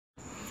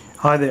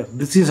Hi there,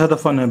 this is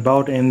Hadafan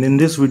about, and in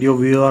this video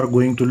we are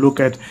going to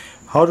look at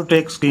how to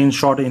take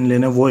screenshot in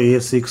Lenovo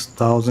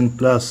A6000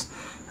 Plus.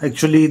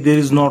 Actually, there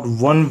is not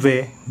one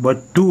way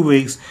but two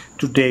ways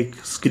to take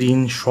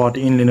screenshot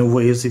in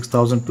Lenovo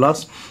A6000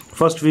 Plus.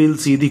 First, we'll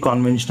see the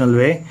conventional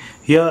way.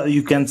 Here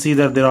you can see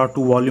that there are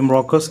two volume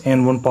rockers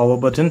and one power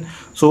button.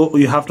 So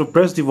you have to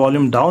press the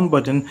volume down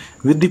button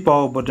with the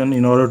power button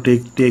in order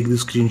to take the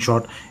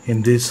screenshot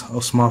in this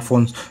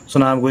smartphones. So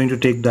now I'm going to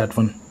take that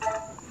one.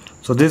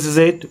 So this is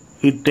it.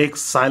 It takes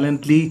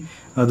silently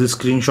the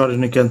screenshot,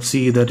 and you can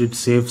see that it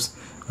saves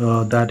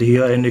that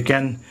here, and you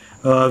can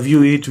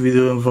view it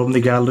from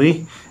the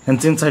gallery.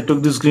 And since I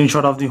took the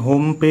screenshot of the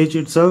home page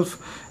itself,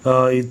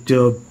 it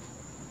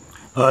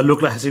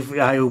looked as if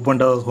I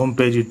opened a home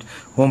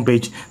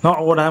page.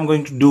 Now what I'm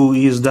going to do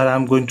is that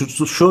I'm going to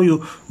show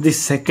you the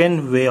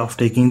second way of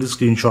taking the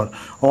screenshot.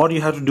 All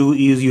you have to do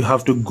is you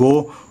have to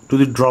go to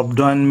the drop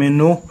down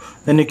menu.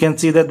 Then you can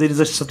see that there is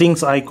a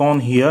settings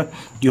icon here.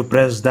 You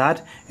press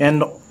that,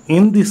 and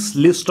in this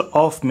list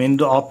of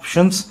menu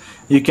options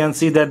you can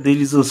see that there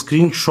is a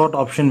screenshot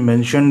option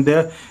mentioned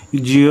there. You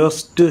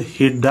just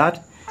hit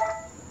that,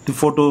 the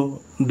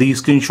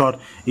screenshot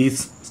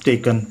is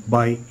taken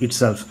by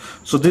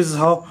itself. So this is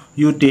how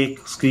you take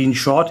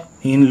screenshot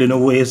in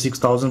Lenovo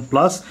A6000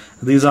 Plus.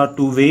 These are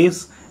two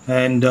ways,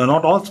 and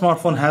not all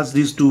smartphone has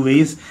these two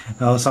ways.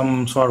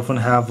 Some smartphone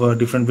have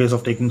different ways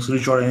of taking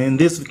screenshot, and in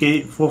this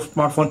case for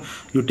smartphone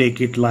you take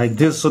it like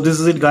this. So this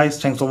is it,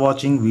 guys. Thanks for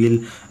watching.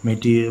 We'll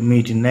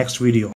meet in next video.